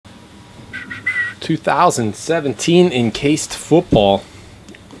2017 Encased football.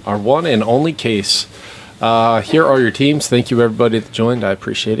 Our one and only case. Here are your teams. Thank you everybody that joined. I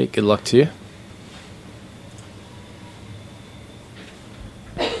appreciate it. Good luck to you.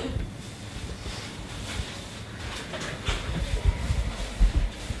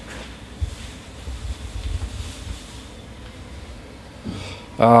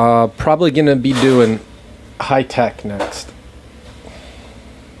 Probably gonna be doing high tech next.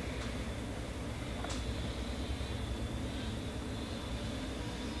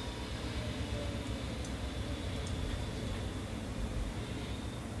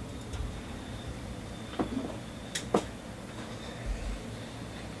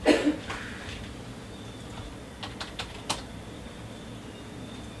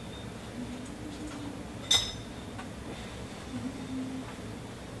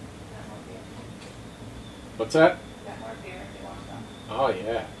 What's that? Got more beer if you want some. Oh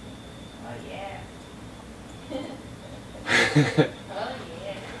yeah. Oh yeah. Oh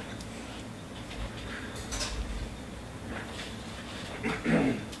yeah.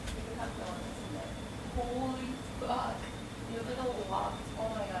 Holy fuck. You have like a lot. Oh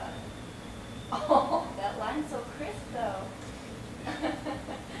my god. Oh, that line's so crisp though. Oh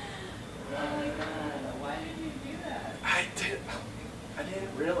my god. Why did you do that? I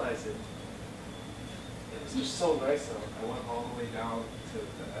didn't realize it. It was just so nice though. I went all the way down to the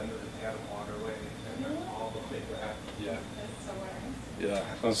end of the Tatham waterway and then all the way back. Yeah. That's so nice. Yeah,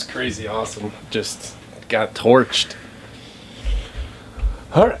 that was crazy awesome. Just got torched.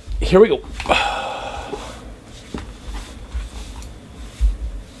 All right, here we go.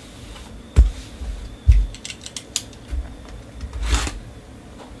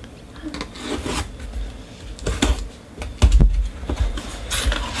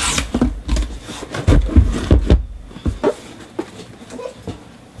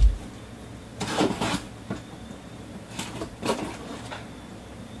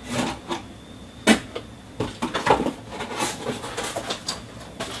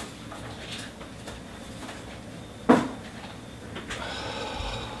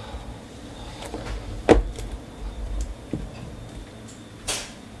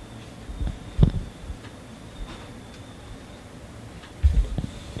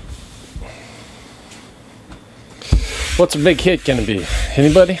 What's a big hit gonna be?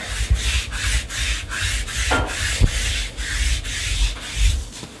 Anybody?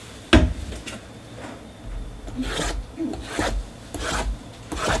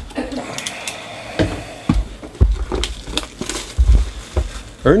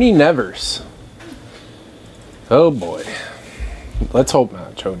 Ernie Nevers. Oh boy. Let's hope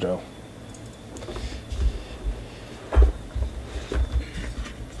not, JoJo.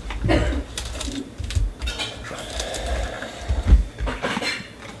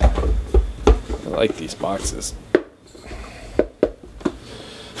 I like these boxes.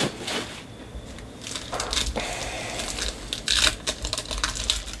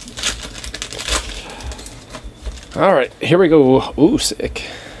 All right, here we go. Ooh, sick.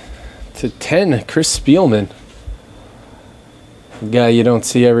 To 10, Chris Spielman. Guy you don't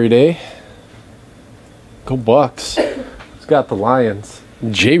see every day. Go Bucks. He's got the Lions.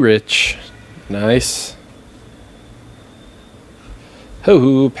 J. Rich. Nice.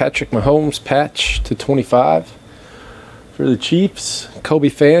 Ho-hoo, Patrick Mahomes patch to 25 for the Chiefs. Kobe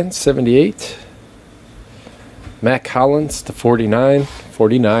fans, 78. Mac Hollins to 49.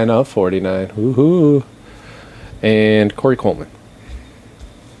 49 of 49. Woohoo. And Corey Coleman.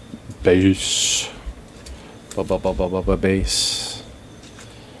 Base. Base.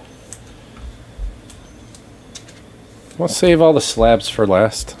 I'll save all the slabs for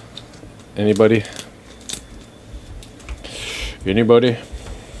last. Anybody? Anybody?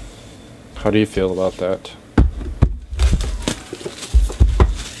 How do you feel about that?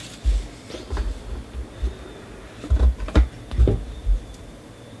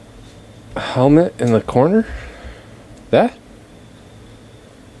 Helmet in the corner? That?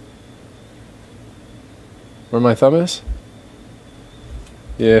 Where my thumb is?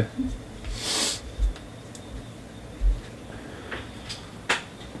 Yeah.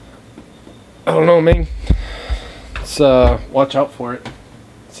 I don't know, man. Let's watch out for it.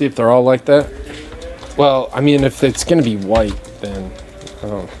 See if they're all like that. Well, I mean, if it's gonna be white, then I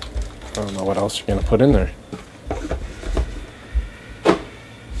don't know what else you're gonna put in there.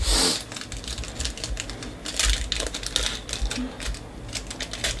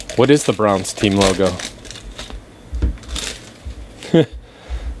 What is the Browns team logo?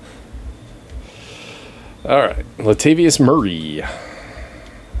 All right, Latavius Murray,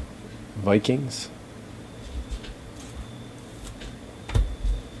 Vikings.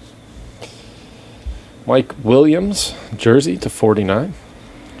 Mike Williams, jersey to 49.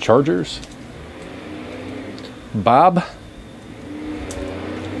 Chargers. Bob.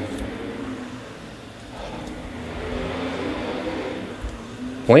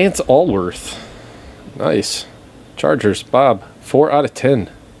 Lance Allworth. Nice. Chargers, Bob. 4 out of 10.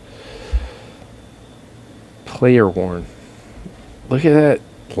 Player worn. Look at that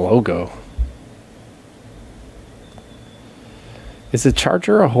logo. Is a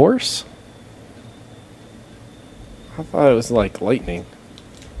charger a horse? I thought it was like lightning.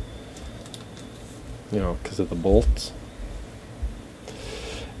 You know, because of the bolts.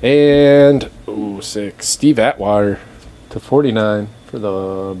 And, ooh, 6. Steve Atwater to 49 for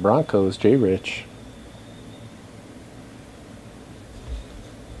the Broncos, J. Rich.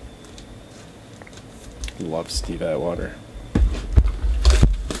 Love Steve Atwater.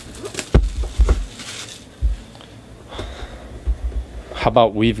 How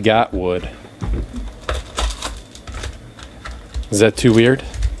about We've Got Wood? Is that too weird?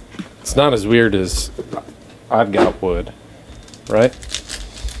 It's not as weird as I've Got Wood, right?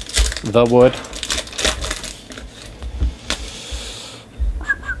 The Wood.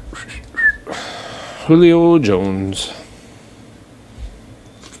 Julio Jones.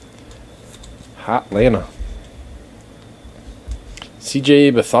 Atlanta.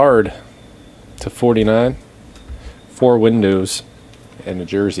 CJ Beathard to 49. 4 windows and a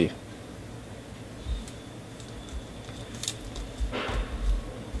jersey.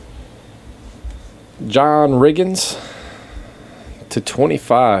 John Riggins to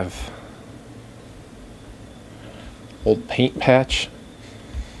 25. Old paint patch.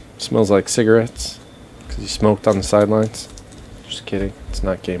 Smells like cigarettes because he smoked on the sidelines. Just kidding. It's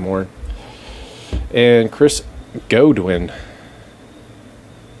not game worn. And Chris Godwin.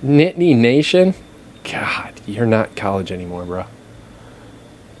 Nittany Nation. God, you're not college anymore, bro.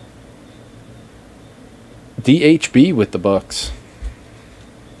 DHB with the Bucks.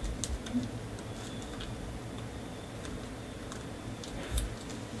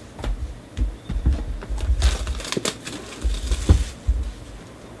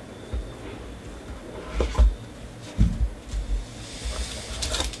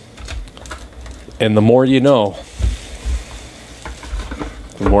 And the more you know,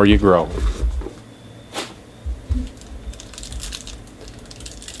 the more you grow.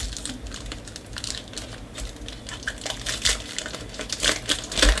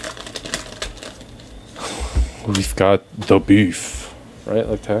 We've got the beef, right?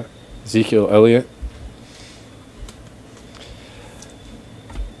 Like that. Ezekiel Elliott.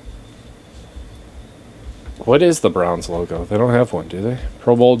 What is the Browns logo? They don't have one, do they?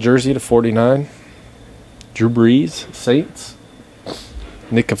 Pro Bowl jersey to 49. Drew Brees, Saints.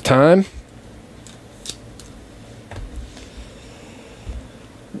 Nick of Time.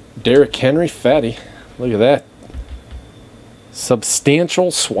 Derrick Henry, fatty. Look at that.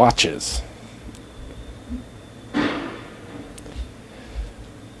 Substantial swatches.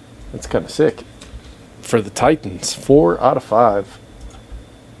 That's kind of sick. For the Titans, 4 out of 5.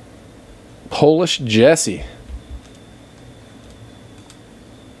 Polish Jesse.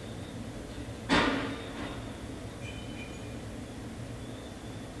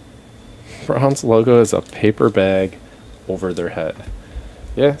 Browns logo is a paper bag over their head.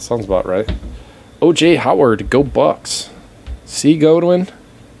 Yeah, sounds about right. O.J. Howard, go Bucks. C. Godwin.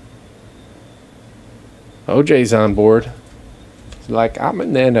 O.J.'s on board. He's like, I'm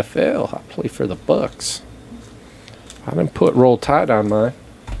in the NFL. I play for the Bucks. I didn't put Roll Tide on mine.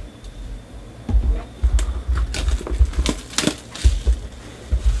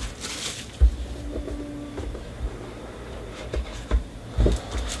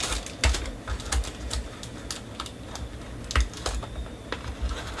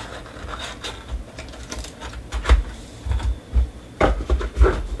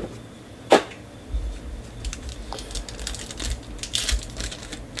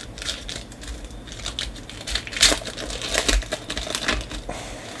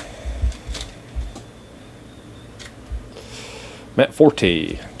 Matt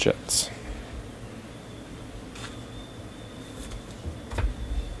Forte, Jets.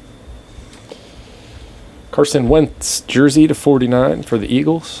 Carson Wentz, jersey to 49 for the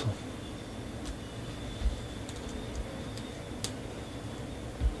Eagles.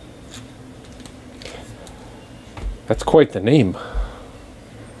 That's quite the name.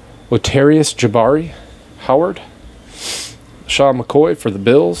 Otarius Jabari, Howard. Sean McCoy for the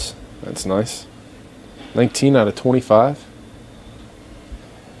Bills. That's nice. 19 out of 25.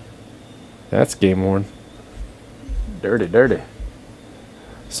 That's game worn. Dirty, dirty.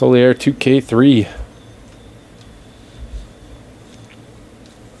 Solier 2K3.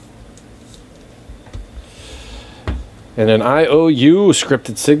 And an IOU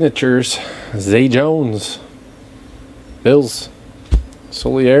scripted signatures. Zay Jones. Bills.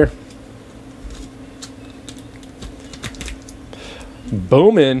 Solier.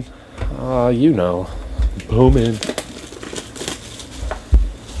 Bowman. You know. Bowman.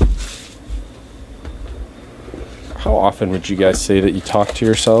 How often would you guys say that you talk to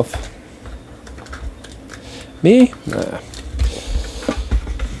yourself? Me? Nah.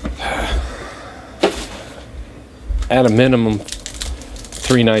 At a minimum,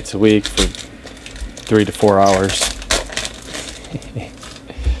 3 nights a week for 3 to 4 hours.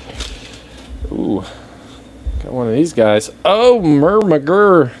 Ooh. Got one of these guys. Oh,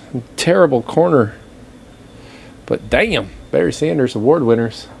 McGurr. Terrible corner. But damn, Barry Sanders award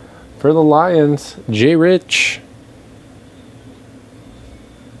winners. For the Lions, Jay Rich.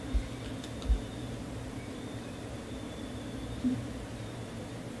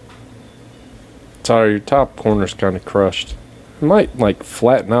 Sorry, your top corner's kind of crushed. It might like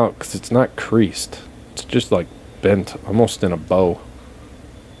flatten out because it's not creased. It's just like bent almost in a bow.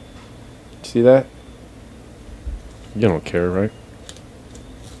 See that? You don't care, right?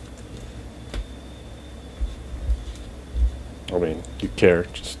 I mean, you care.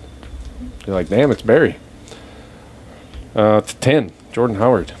 Just you're like, damn, it's Barry. It's 10. Jordan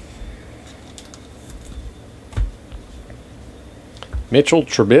Howard. Mitchell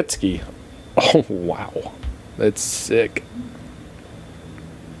Trubisky. Oh, wow. That's sick.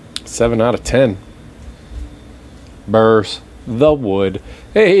 7 out of 10. Burrs. The Wood.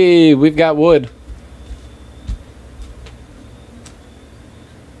 Hey, we've got Wood.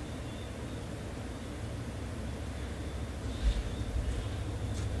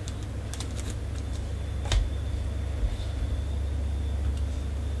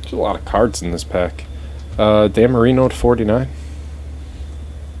 There's a lot of cards in this pack. Dan Marino to 49.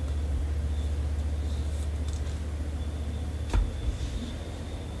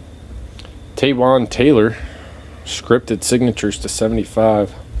 Taywan Taylor, scripted signatures to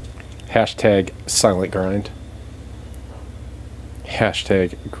 75. Hashtag silent grind.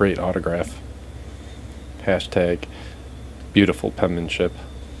 Hashtag great autograph. Hashtag beautiful penmanship.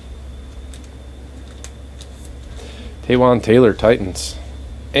 Taywan Taylor, Titans.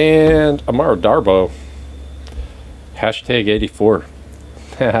 And Amaro Darbo. Hashtag 84.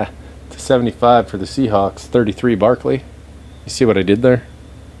 To 75 for the Seahawks. 33 Barkley. You see what I did there?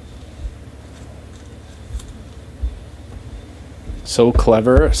 So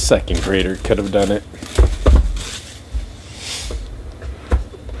clever, a second grader could have done it.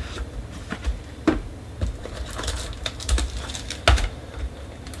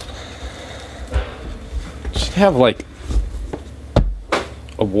 Should have like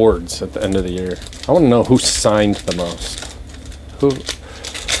awards at the end of the year. I want to know who signed the most.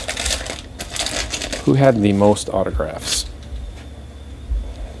 Who had the most autographs?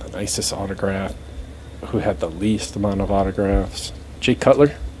 The nicest autograph. Who had the least amount of autographs? Jay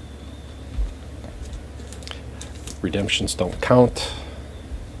Cutler. Redemptions don't count.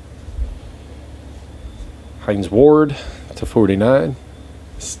 Hines Ward to 49.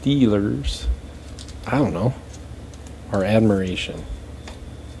 Steelers. I don't know. Our admiration.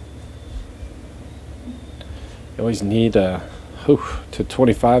 You always need to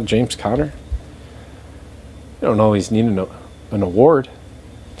 25 James Conner. You don't always need an award.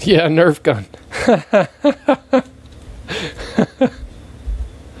 Yeah, Nerf gun.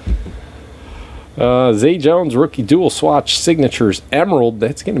 Zay Jones rookie dual swatch signatures emerald.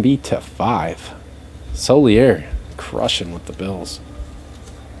 That's going to be to 5. Solier crushing with the Bills.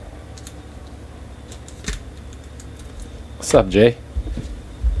 What's up, Jay?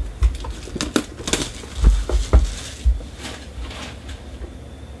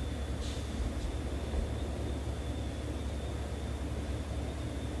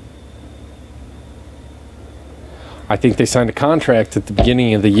 I think they signed a contract at the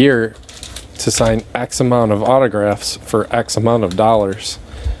beginning of the year to sign X amount of autographs for X amount of dollars.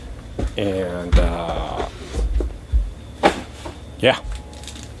 And, yeah.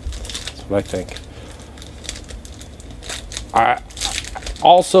 That's what I think. I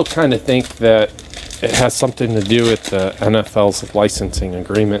also kind of think that it has something to do with the NFL's licensing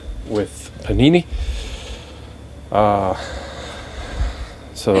agreement with Panini.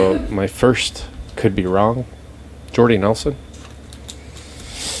 So my first could be wrong. Jordy Nelson.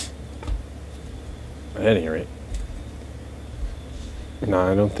 At any rate. No,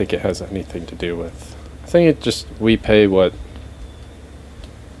 I don't think it has anything to do with. I think it just, we pay what.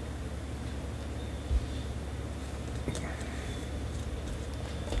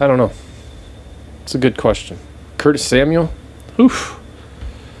 I don't know. It's a good question. Curtis Samuel. Oof.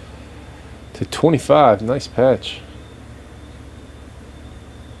 To 25. Nice patch.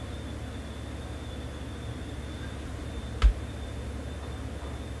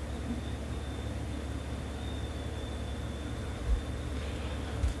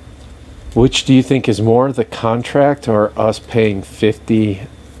 Which do you think is more, the contract or us paying 50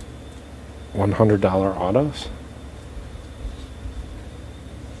 $100 autos?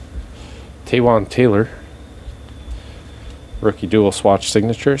 Taywan Taylor, rookie dual swatch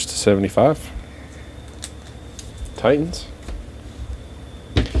signatures to 75. Titans.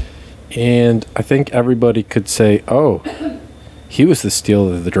 And I think everybody could say, oh, he was the steal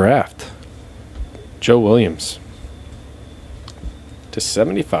of the draft. Joe Williams to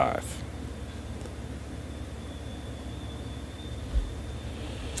 75.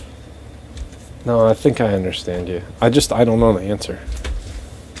 No, I think I understand you. I don't know the answer.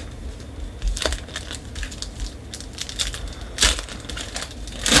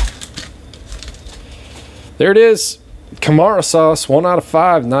 There it is. Kamara sauce, 1 out of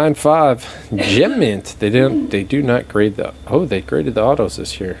 5, 9.5. Gem Mint. They do not grade the, oh, they graded the autos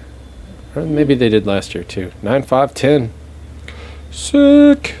this year. Or maybe they did last year too. 9.5, 10.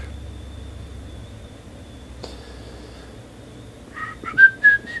 Sick.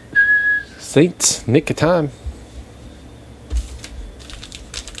 Saints, nick of time.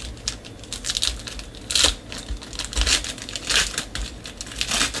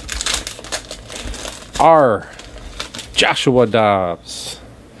 R. Joshua Dobbs.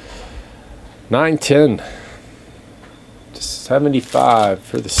 9-10. 75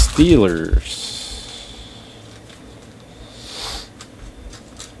 for the Steelers.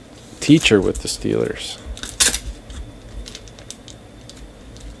 Teacher with the Steelers.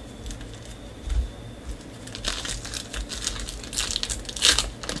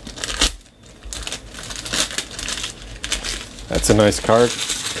 That's a nice card.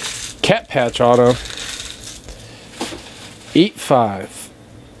 Cat Patch auto. 8.5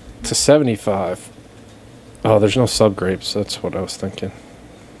 to 75. Oh, there's no sub grapes. That's what I was thinking.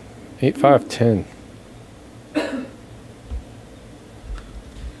 8.5, 10.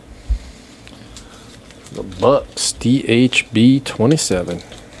 The Bucks, DHB 27.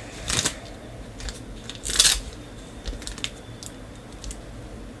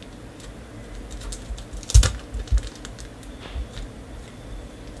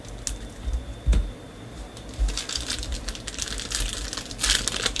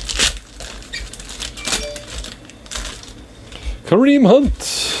 Kareem Hunt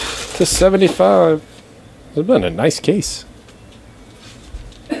to 75. It's been a nice case.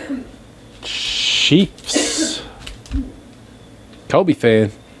 Chiefs. Kobe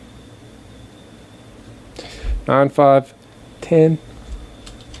fan. 9.5, 10.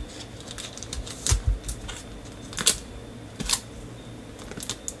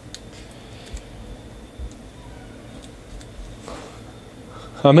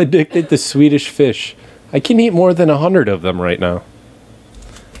 I'm addicted to Swedish fish. I can eat more than 100 of them right now.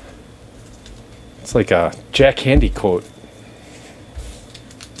 It's like a Jack Handy quote.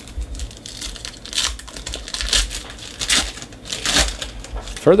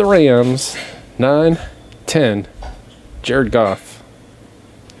 For the Rams, 9-10, Jared Goff.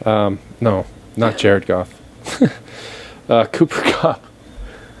 No, not Jared Goff. Cooper Kupp.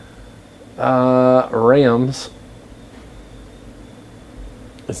 Rams.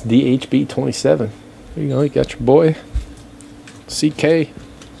 It's DHB 27. There you go, you got your boy. CK.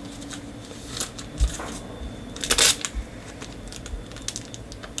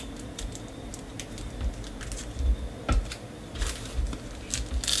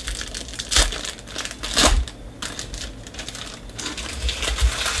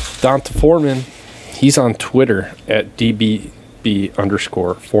 Donta Foreman, he's on Twitter at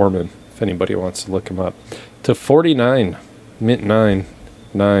DBB_Foreman, if anybody wants to look him up. To 49, mint 9,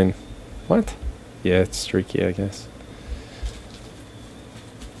 9. What? Yeah, it's streaky, I guess.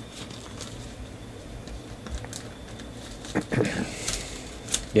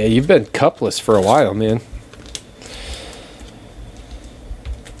 Yeah, you've been cupless for a while, man.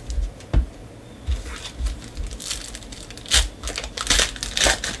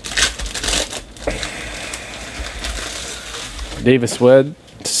 Davis Webb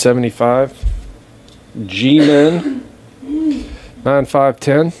to 75. G-Men 9.5,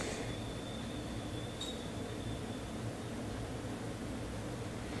 10.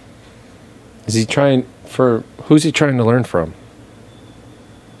 Is he trying for, who's he trying to learn from?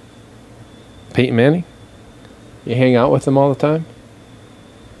 Peyton Manning? You hang out with him all the time?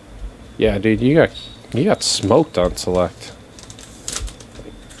 Yeah, dude, you got smoked on Select.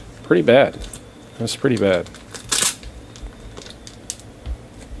 Pretty bad. That's pretty bad.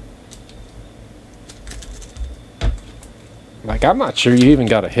 Like, I'm not sure you even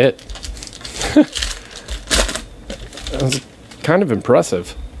got a hit. That was kind of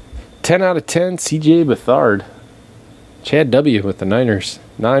impressive. 10 out of 10, CJ Beathard. Chad W with the Niners.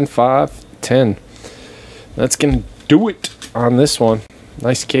 9, 5, 10. That's going to do it on this one.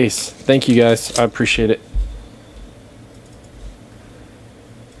 Nice case. Thank you guys. I appreciate it.